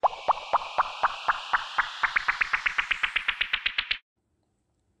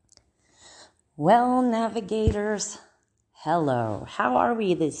Well, navigators, hello. How are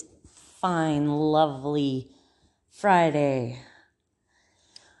we this fine, lovely Friday?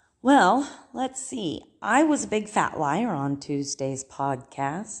 Well, let's see. I was a big fat liar on Tuesday's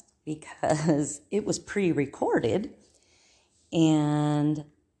podcast because it was pre-recorded. And,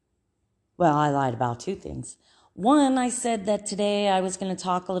 well, I lied about two things. One, I said that today I was going to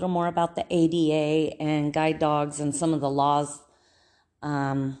talk a little more about the ADA and guide dogs and some of the laws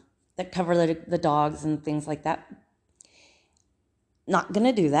that cover the dogs and things like that. Not going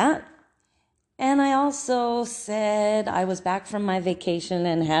to do that. And I also said I was back from my vacation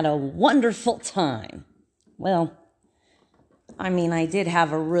and had a wonderful time. Well, I did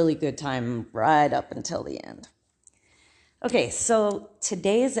have a really good time right up until the end. Okay, so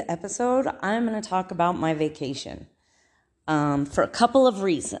today's episode, I'm going to talk about my vacation for a couple of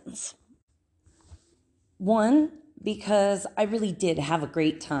reasons. One, because I really did have a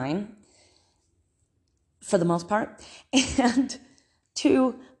great time for the most part. And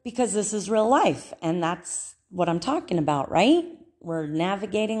two, because this is real life, and that's what I'm talking about, right? We're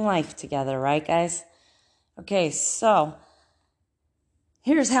navigating life together, right, guys? Okay, so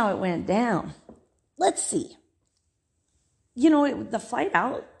here's how it went down. Let's see. The flight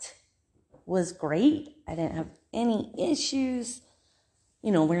out was great. I didn't have any issues.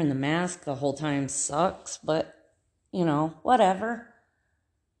 Wearing the mask the whole time sucks, but, whatever.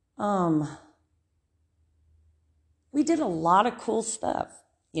 We did a lot of cool stuff.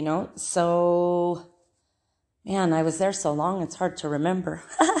 So, man, I was there so long, it's hard to remember.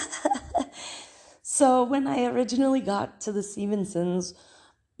 So when I originally got to the Stevensons,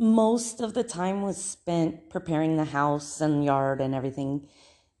 most of the time was spent preparing the house and yard and everything,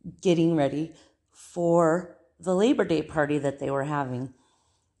 getting ready for the Labor Day party that they were having.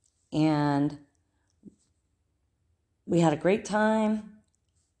 And we had a great time.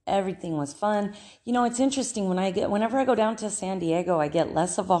 Everything was fun. It's interesting whenever I go down to San Diego, I get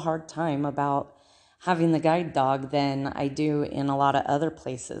less of a hard time about having the guide dog than I do in a lot of other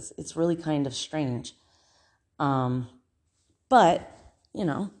places. It's really kind of strange. But,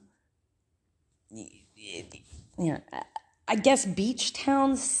 I guess beach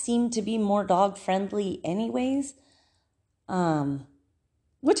towns seem to be more dog friendly anyways.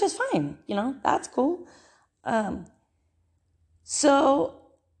 Which is fine, that's cool. So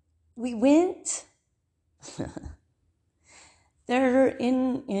we went there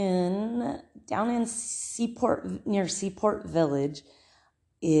down in Seaport, near Seaport Village,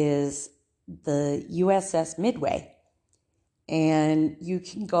 is the USS Midway. And you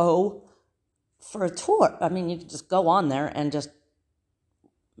can go for a tour. You can just go on there and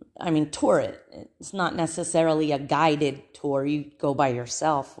tour it. It's not necessarily a guided tour. You go by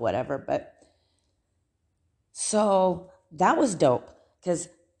yourself, whatever. But so that was dope because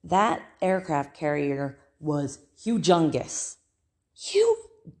that aircraft carrier was humongous.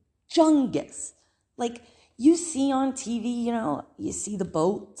 Humongous. Like you see on TV, you see the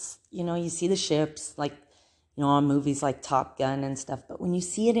boats, you see the ships, like, on movies like Top Gun and stuff. But when you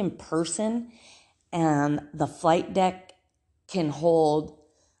see it in person and the flight deck can hold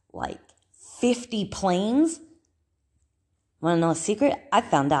like 50 planes, want to know a secret? I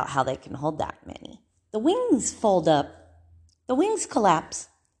found out how they can hold that many. The wings fold up. The wings collapse.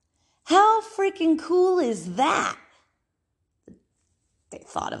 How freaking cool is that? They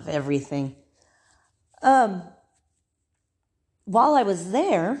thought of everything. While I was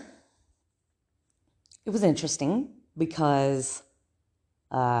there, it was interesting because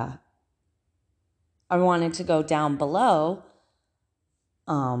I wanted to go down below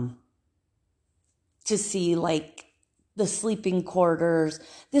to see like the sleeping quarters.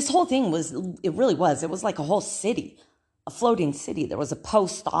 This whole thing it was like a whole city, a floating city. There was a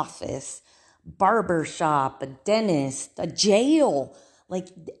post office, barber shop, a dentist, a jail, like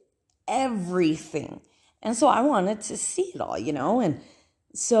everything. And so I wanted to see it all, and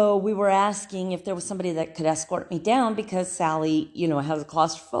so we were asking if there was somebody that could escort me down because Sally, has a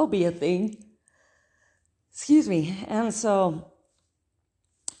claustrophobia thing. Excuse me. And so,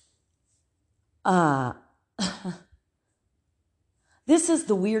 this is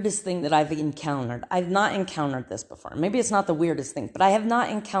the weirdest thing that I've encountered. I've not encountered this before. Maybe it's not the weirdest thing, but I have not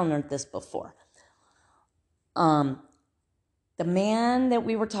encountered this before. The man that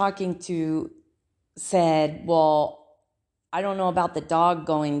we were talking to said, well, I don't know about the dog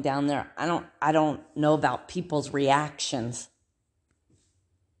going down there. I don't know about people's reactions.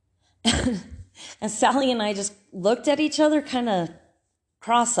 And Sally and I just looked at each other kind of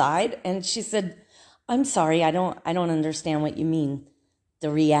cross-eyed, and she said, I'm sorry, I don't understand what you mean. The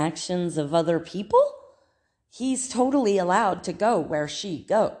reactions of other people? He's totally allowed to go where she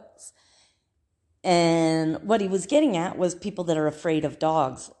goes. And what he was getting at was people that are afraid of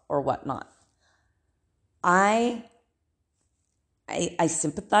dogs or whatnot. I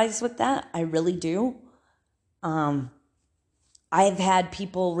sympathize with that. I really do. I've had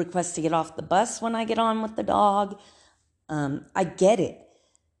people request to get off the bus when I get on with the dog. I get it.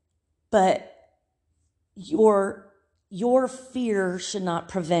 But your fear should not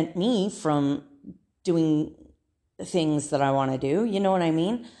prevent me from doing things that I want to do. You know what I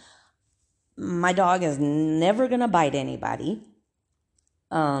mean? My dog is never going to bite anybody.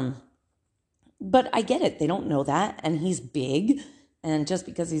 But I get it. They don't know that. And he's big. And just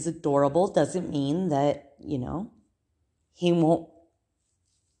because he's adorable doesn't mean that, he won't,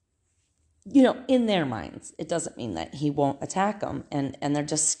 in their minds, it doesn't mean that he won't attack them. And they're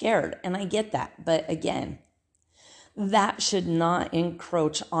just scared. And I get that. But again, that should not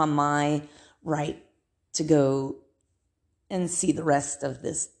encroach on my right to go and see the rest of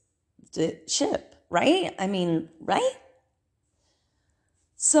this ship, right? I mean, right?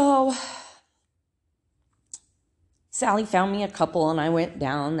 So Sally found me a couple and I went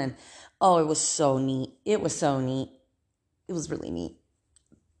down and, it was so neat. It was so neat. It was really neat.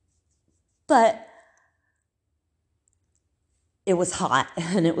 But it was hot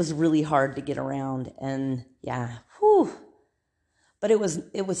and it was really hard to get around and yeah, whew. But it was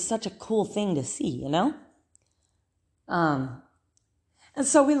such a cool thing to see, And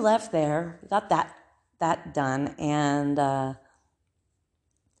so we left there, got that done, and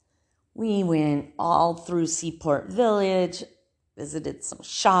we went all through Seaport Village, visited some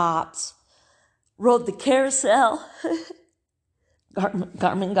shops, rode the carousel.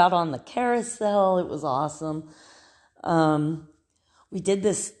 Garmin got on the carousel. It was awesome. We did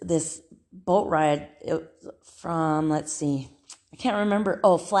this boat ride from, let's see, I can't remember.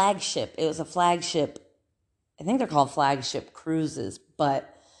 Oh, Flagship. It was a Flagship. I think they're called Flagship cruises,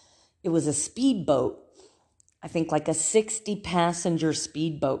 but it was a speedboat. I think like a 60-passenger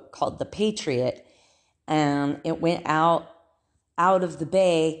speedboat called the Patriot. And it went out of the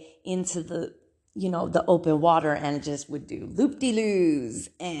bay into the open water, and it just would do loop-de-loos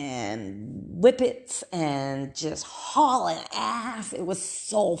and whippets and just hauling ass. It was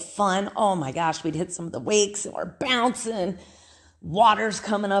so fun. Oh my gosh, we'd hit some of the wakes and we're bouncing. Water's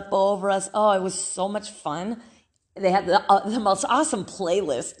coming up over us. Oh, it was so much fun. They had the most awesome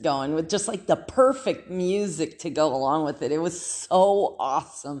playlist going with just like the perfect music to go along with it. It was so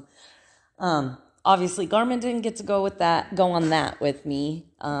awesome. Obviously, Garmin didn't get to go on that with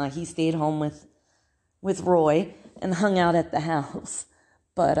me. He stayed home with Roy and hung out at the house.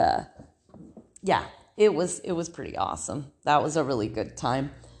 But yeah, it was pretty awesome. That was a really good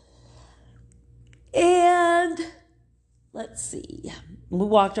time. And let's see. We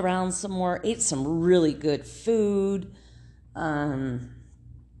walked around some more, ate some really good food. I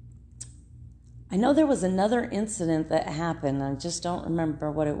know there was another incident that happened. I just don't remember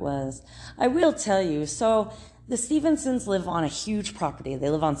what it was. I will tell you. So the Stevensons live on a huge property. They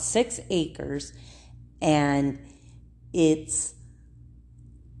live on 6 acres, and it's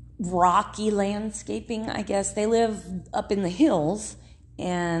rocky landscaping, I guess. They live up in the hills,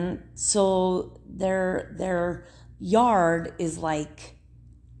 and so their yard is like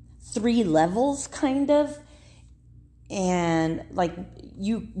 3 levels kind of, and like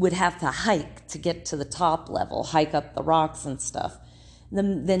you would have to hike to get to the top level, hike up the rocks and stuff.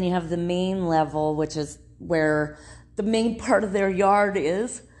 Then you have the main level, which is where the main part of their yard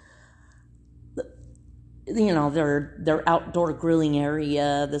is. Their outdoor grilling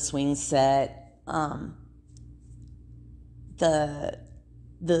area, the swing set, the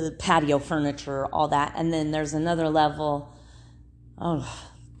patio furniture, all that. And then there's another level.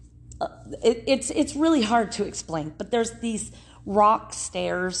 It's really hard to explain, but there's these rock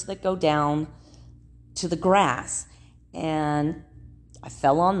stairs that go down to the grass, and I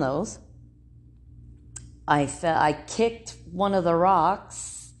fell on those. I kicked one of the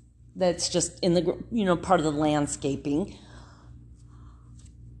rocks that's just in the part of the landscaping.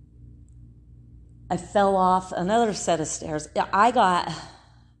 I fell off another set of stairs. I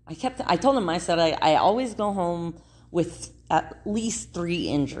told him, I said, I always go home with at least 3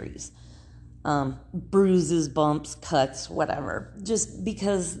 injuries. Bruises, bumps, cuts, whatever. Just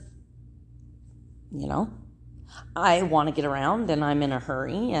because, I want to get around and I'm in a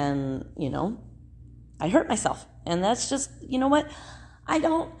hurry and, I hurt myself. And that's just, what?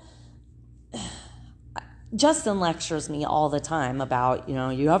 Justin lectures me all the time about,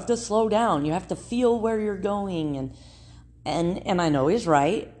 you have to slow down. You have to feel where you're going. And I know he's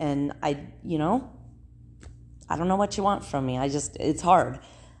right. And I don't know what you want from me. it's hard.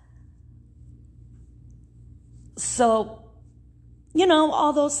 So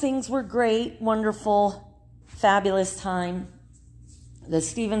all those things were great, wonderful, fabulous time. The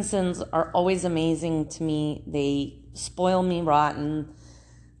Stevensons are always amazing to me. They spoil me rotten.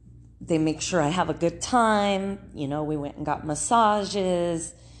 They make sure I have a good time. We went and got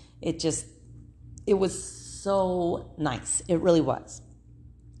massages. It was so nice. It really was.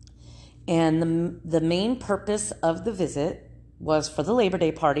 And the main purpose of the visit was for the Labor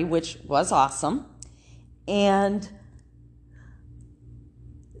Day party, which was awesome. And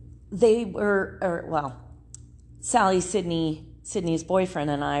Sydney's boyfriend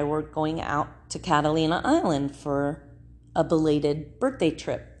and I were going out to Catalina Island for a belated birthday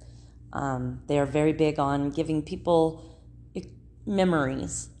trip. They are very big on giving people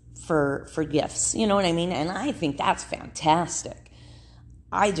memories for gifts. You know what I mean? And I think that's fantastic.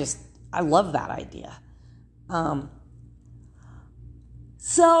 I love that idea.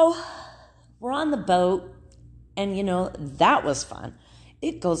 So we're on the boat, and that was fun.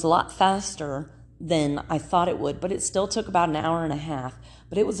 It goes a lot faster than I thought it would, but it still took about an hour and a half.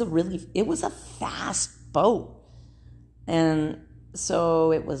 But it was a fast boat. And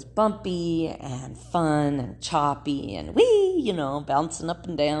so it was bumpy and fun and choppy and bouncing up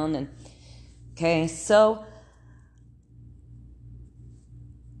and down. And okay, so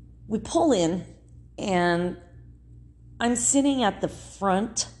we pull in, and I'm sitting at the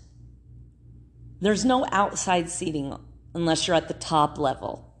front. There's no outside seating unless you're at the top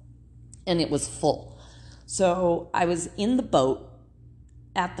level, and it was full. So I was in the boat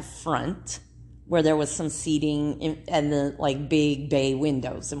at the front where there was some seating and the big bay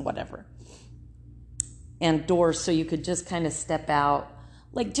windows and whatever, and doors so you could just kind of step out,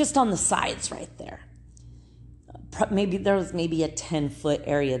 just on the sides right there. Maybe there was a 10-foot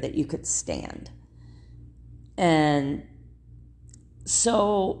area that you could stand. And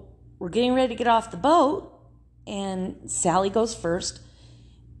so we're getting ready to get off the boat, and Sally goes first,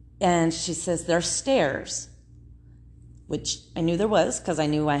 and she says there's stairs, which I knew there was because I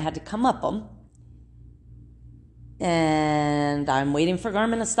knew I had to come up them. And I'm waiting for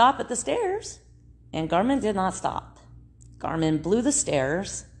Garmin to stop at the stairs, and Garmin did not stop. Garmin blew the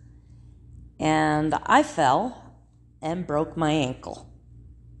stairs, and I fell and broke my ankle.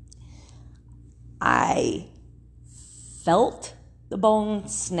 I felt the bone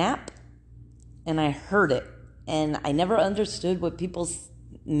snap, and I heard it. And I never understood what people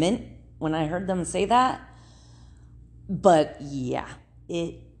meant when I heard them say that. But yeah,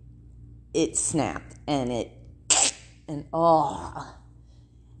 it snapped, and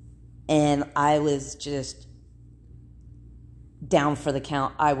I was just down for the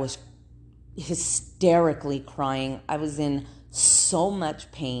count. I was hysterically crying. I was in so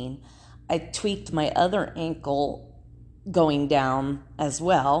much pain. I tweaked my other ankle going down as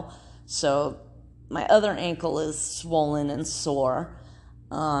well. So my other ankle is swollen and sore.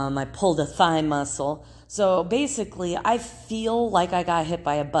 I pulled a thigh muscle. So basically, I feel like I got hit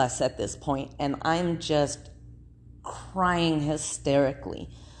by a bus at this point, and I'm just crying hysterically.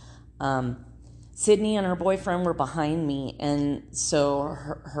 Sydney and her boyfriend were behind me, and so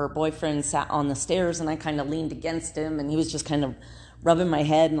her boyfriend sat on the stairs, and I kind of leaned against him, and he was just kind of rubbing my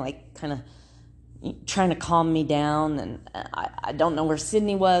head and kind of trying to calm me down. And I don't know where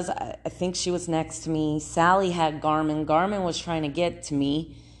Sydney was. I think she was next to me. Sally had Garmin. Garmin was trying to get to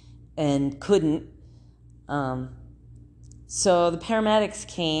me and couldn't. So the paramedics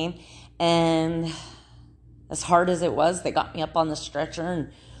came, and as hard as it was, they got me up on the stretcher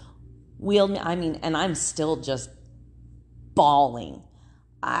and wheeled me. And I'm still just bawling.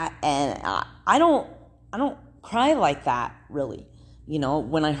 I don't cry like that, really,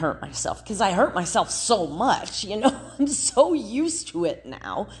 when I hurt myself, because I hurt myself so much, I'm so used to it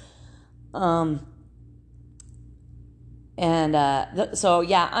now. So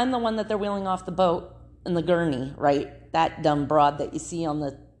yeah, I'm the one that they're wheeling off the boat in the gurney, right? That dumb broad that you see on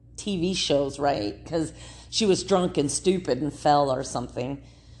the TV shows, right? Because she was drunk and stupid and fell or something.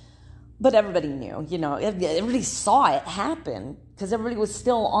 But everybody knew, everybody saw it happen because everybody was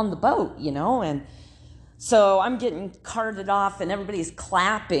still on the boat, and so I'm getting carted off and everybody's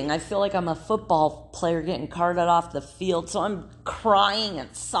clapping. I feel like I'm a football player getting carted off the field. So I'm crying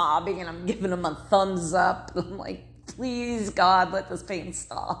and sobbing, and I'm giving them a thumbs up. I'm like, please, God, let this pain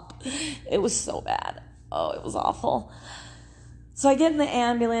stop. It was so bad. Oh, it was awful. So I get in the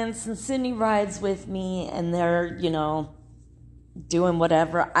ambulance, and Sydney rides with me, and they're, doing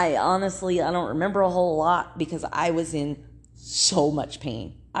whatever. I don't remember a whole lot because I was in so much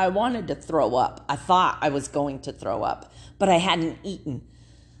pain. I wanted to throw up. I thought I was going to throw up, but I hadn't eaten.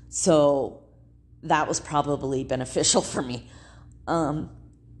 So that was probably beneficial for me.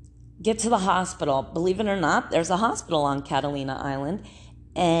 get to the hospital. Believe it or not, there's a hospital on Catalina Island.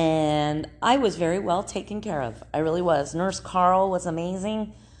 And I was very well taken care of. I really was. Nurse Carl was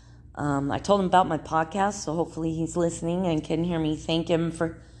amazing. I told him about my podcast, so hopefully he's listening and can hear me thank him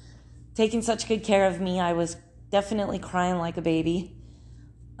for taking such good care of me. I was definitely crying like a baby.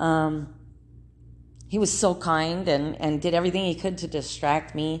 He was so kind and did everything he could to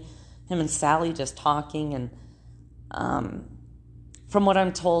distract me. Him and Sally just talking. And from what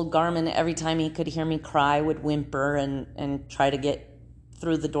I'm told, Garmin, every time he could hear me cry, would whimper and try to get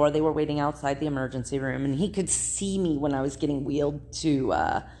through the door. They were waiting outside the emergency room, and he could see me when I was getting wheeled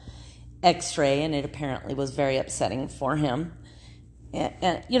to X-ray, and it apparently was very upsetting for him.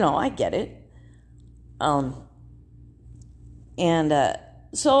 And I get it.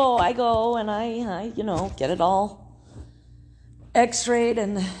 So I go and I get it all X-rayed,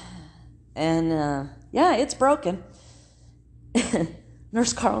 and yeah, it's broken.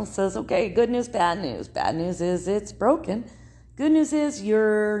 Nurse Carl says, okay, good news, bad news. Bad news is it's broken. Good news is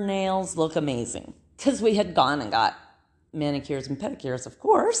your nails look amazing. Because we had gone and got manicures and pedicures, of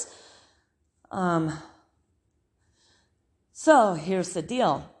course. So here's the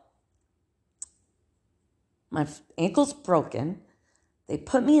deal. My ankle's broken. They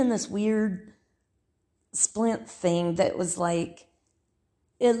put me in this weird splint thing that was like,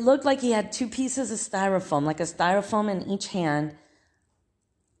 it looked like he had two pieces of styrofoam, like a styrofoam in each hand.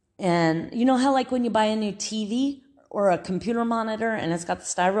 And you know how like when you buy a new TV or a computer monitor and it's got the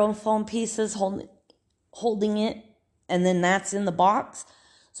styrofoam pieces holding it, and then that's in the box?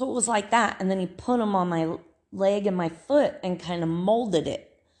 So it was like that. And then he put them on my leg and my foot and kind of molded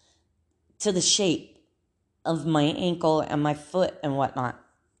it to the shape of my ankle and my foot and whatnot.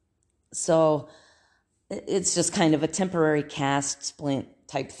 So it's just kind of a temporary cast splint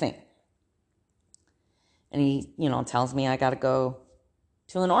type thing. And he, tells me I got to go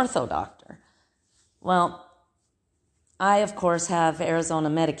to an ortho doctor. Well, I, of course, have Arizona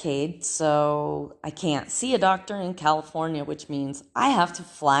Medicaid, so I can't see a doctor in California, which means I have to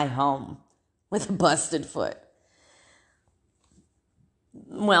fly home with a busted foot.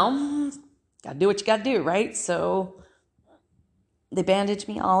 Well, gotta do what you gotta do, right? So they bandaged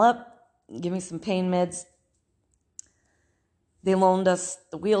me all up, give me some pain meds. They loaned us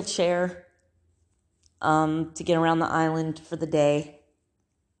the wheelchair to get around the island for the day.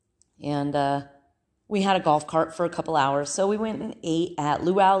 And we had a golf cart for a couple hours. So we went and ate at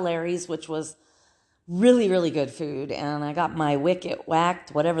Luau Larry's, which was really, really good food. And I got my wicket whacked,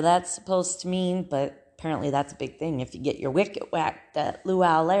 whatever that's supposed to mean. But apparently that's a big thing if you get your wicket whacked at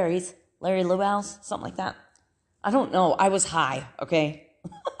Luau Larry's. Larry Luau's, something like that. I don't know. I was high, okay?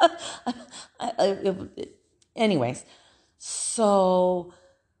 Anyways, so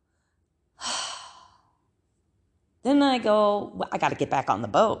then I got to get back on the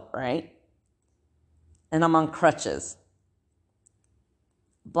boat, right? And I'm on crutches.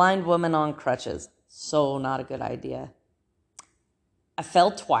 Blind woman on crutches. So not a good idea. I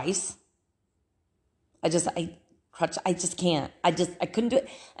fell twice. I just can't. I couldn't do it.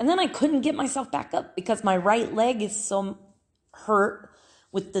 And then I couldn't get myself back up because my right leg is so hurt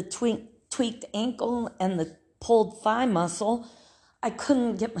with the tweaked ankle and the pulled thigh muscle. I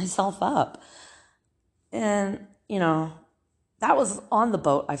couldn't get myself up. And, that was on the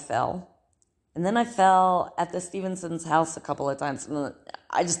boat I fell. And then I fell at the Stevenson's house a couple of times. And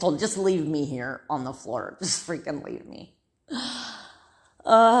I just told him, just leave me here on the floor. Just freaking leave me.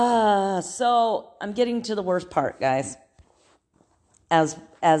 So I'm getting to the worst part, guys. As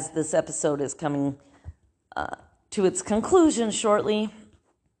this episode is coming to its conclusion shortly.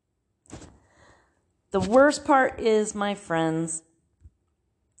 The worst part is, my friends,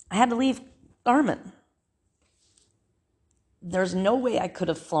 I had to leave Garmin. There's no way I could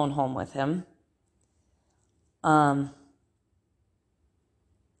have flown home with him. I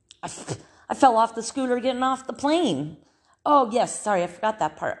fell off the scooter getting off the plane. Oh, yes, sorry, I forgot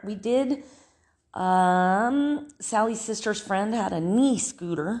that part. We did, Sally's sister's friend had a knee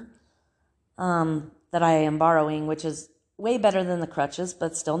scooter that I am borrowing, which is way better than the crutches,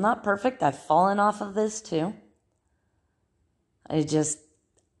 but still not perfect. I've fallen off of this too.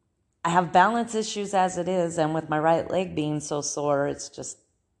 I have balance issues as it is, and with my right leg being so sore, it's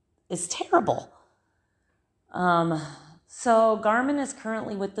terrible. So Garmin is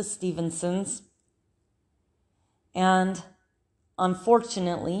currently with the Stevensons, and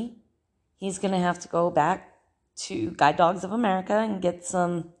unfortunately, he's going to have to go back to Guide Dogs of America and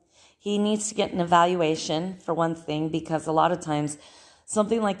he needs to get an evaluation, for one thing, because a lot of times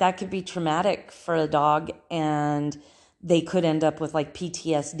something like that could be traumatic for a dog, and they could end up with like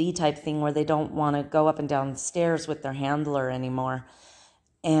PTSD type thing where they don't want to go up and down stairs with their handler anymore.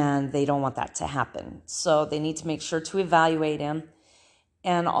 and they don't want that to happen. So they need to make sure to evaluate him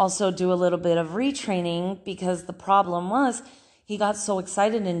and also do a little bit of retraining, because the problem was he got so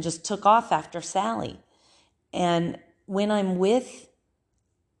excited and just took off after Sally. And when I'm with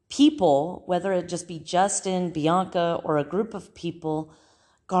people, whether it just be Justin, Bianca, or a group of people,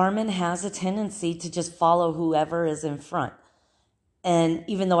 Garmin has a tendency to just follow whoever is in front. And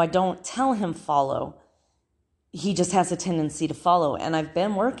even though I don't tell him follow, he just has a tendency to follow. And I've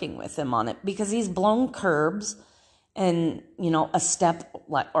been working with him on it because he's blown curbs and, a step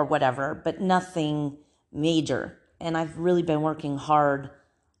or whatever, but nothing major. And I've really been working hard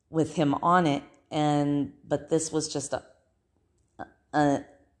with him on it. But this was just an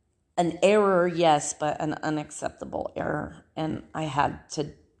error, yes, but an unacceptable error. And I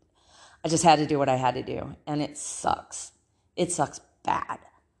just had to do what I had to do. And it sucks. It sucks bad.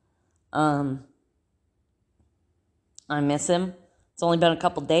 I miss him. It's only been a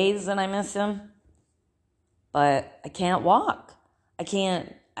couple days and I miss him. But I can't walk.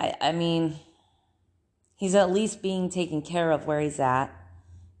 I mean, he's at least being taken care of where he's at.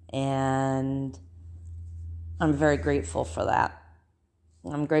 And I'm very grateful for that.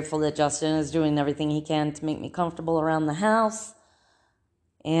 I'm grateful that Justin is doing everything he can to make me comfortable around the house.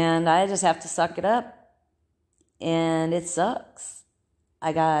 And I just have to suck it up. And it sucks.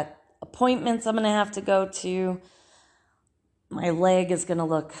 I got appointments I'm going to have to go to. My leg is going to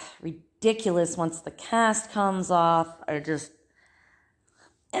look ridiculous once the cast comes off. And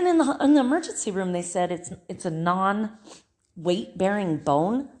in the emergency room, they said it's a non-weight-bearing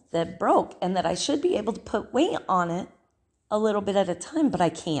bone that broke, and that I should be able to put weight on it a little bit at a time, but I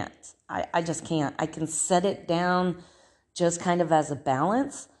can't. I just can't. I can set it down just kind of as a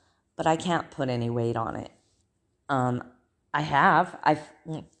balance, but I can't put any weight on it. A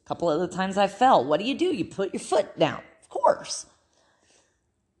couple of the times I fell. What do? You put your foot down, of course.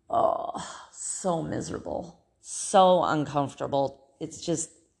 Oh, so miserable, so uncomfortable. It's just,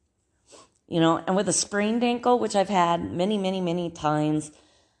 and with a sprained ankle, which I've had many, many, many times,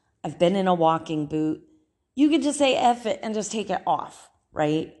 I've been in a walking boot. You could just say F it and just take it off,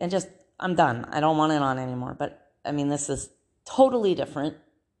 right? And I'm done. I don't want it on anymore. But, I mean, this is totally different.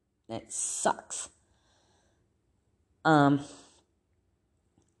 It sucks. And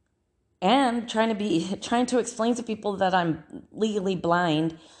trying to explain to people that I'm legally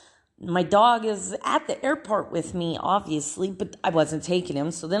blind. My dog is at the airport with me, obviously, but I wasn't taking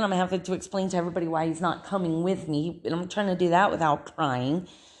him. So then I'm having to explain to everybody why he's not coming with me. And I'm trying to do that without crying.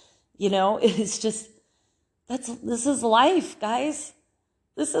 It's just, this is life, guys.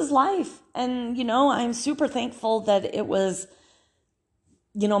 This is life. And, I'm super thankful that it was,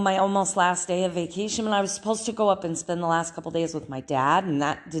 my almost last day of vacation, when I was supposed to go up and spend the last couple days with my dad, and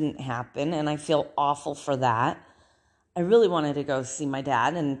that didn't happen. And I feel awful for that. I really wanted to go see my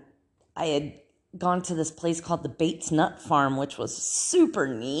dad, and I had gone to this place called the Bates Nut Farm, which was super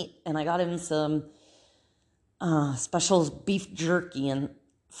neat. And I got him some special beef jerky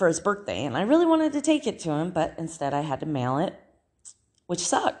for his birthday. And I really wanted to take it to him, but instead I had to mail it, which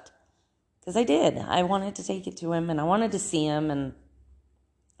sucked. Because I did. I wanted to take it to him, and I wanted to see him, and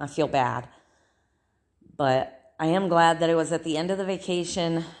I feel bad. But I am glad that it was at the end of the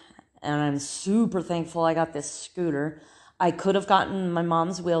vacation, and I'm super thankful I got this scooter. I could have gotten my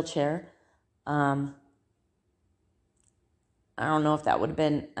mom's wheelchair. I don't know if that would have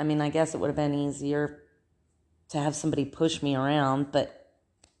been, I guess it would have been easier to have somebody push me around, but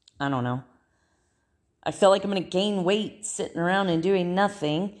I don't know. I feel like I'm going to gain weight sitting around and doing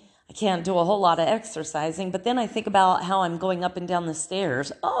nothing. I can't do a whole lot of exercising, but then I think about how I'm going up and down the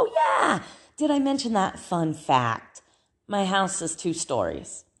stairs. Oh yeah, did I mention that fun fact? My house is 2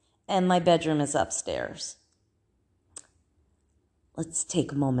 stories, and my bedroom is upstairs. Let's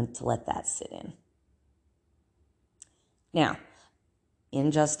take a moment to let that sit in. Now,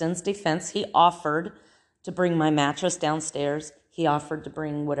 in Justin's defense, he offered to bring my mattress downstairs. He offered to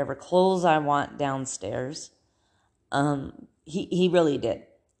bring whatever clothes I want downstairs. He really did.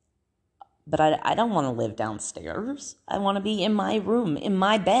 But I don't want to live downstairs. I want to be in my room, in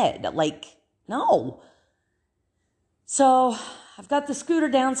my bed. No. So I've got the scooter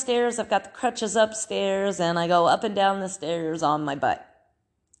downstairs, I've got the crutches upstairs, and I go up and down the stairs on my butt.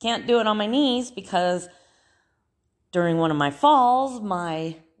 Can't do it on my knees because during one of my falls,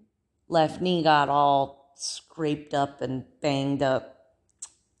 my left knee got all scraped up and banged up.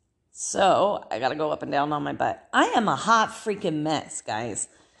 So I got to go up and down on my butt. I am a hot freaking mess, guys.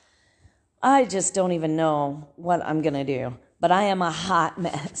 I just don't even know what I'm going to do. But I am a hot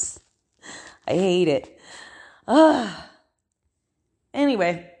mess. I hate it.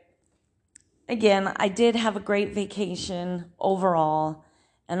 Anyway, again, I did have a great vacation overall.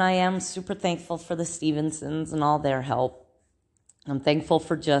 And I am super thankful for the Stevensons and all their help. I'm thankful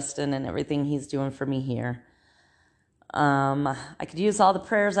for Justin and everything he's doing for me here. I could use all the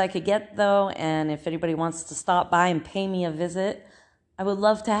prayers I could get, though, and if anybody wants to stop by and pay me a visit, I would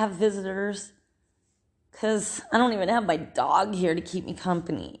love to have visitors, because I don't even have my dog here to keep me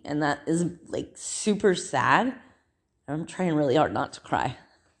company, and that is, like, super sad. I'm trying really hard not to cry,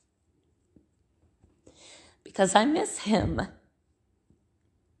 because I miss him,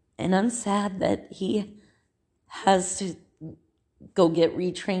 and I'm sad that he has to go get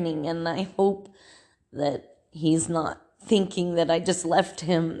retraining, and I hope that he's not thinking that I just left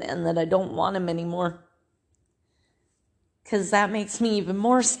him and that I don't want him anymore, because that makes me even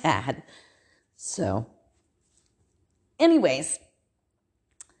more sad. So, anyways,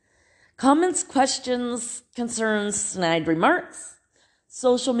 comments, questions, concerns, snide remarks.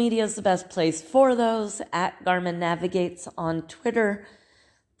 Social media is the best place for those. At Garmin Navigates on Twitter,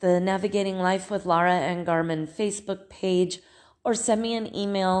 the Navigating Life with Lara and Garmin Facebook page, or send me an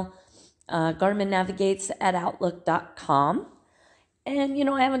email, garminnavigates@outlook.com. And,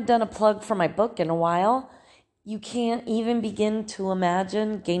 I haven't done a plug for my book in a while. You Can't Even Begin to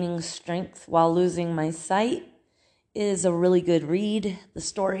Imagine Gaining Strength While Losing My Sight is a really good read. The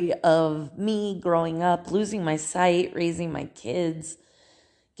story of me growing up, losing my sight, raising my kids,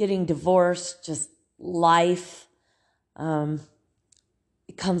 getting divorced, just life.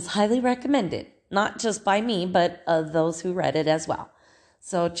 It comes highly recommended, not just by me, but those who read it as well.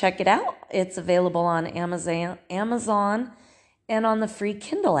 So check it out. It's available on Amazon and on the free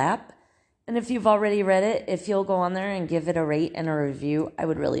Kindle app. And if you've already read it, if you'll go on there and give it a rate and a review, I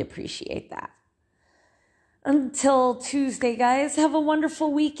would really appreciate that. Until Tuesday, guys, have a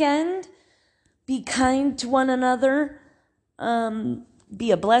wonderful weekend. Be kind to one another.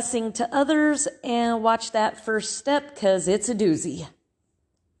 Be a blessing to others. And watch that first step, because it's a doozy.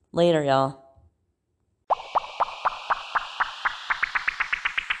 Later, y'all.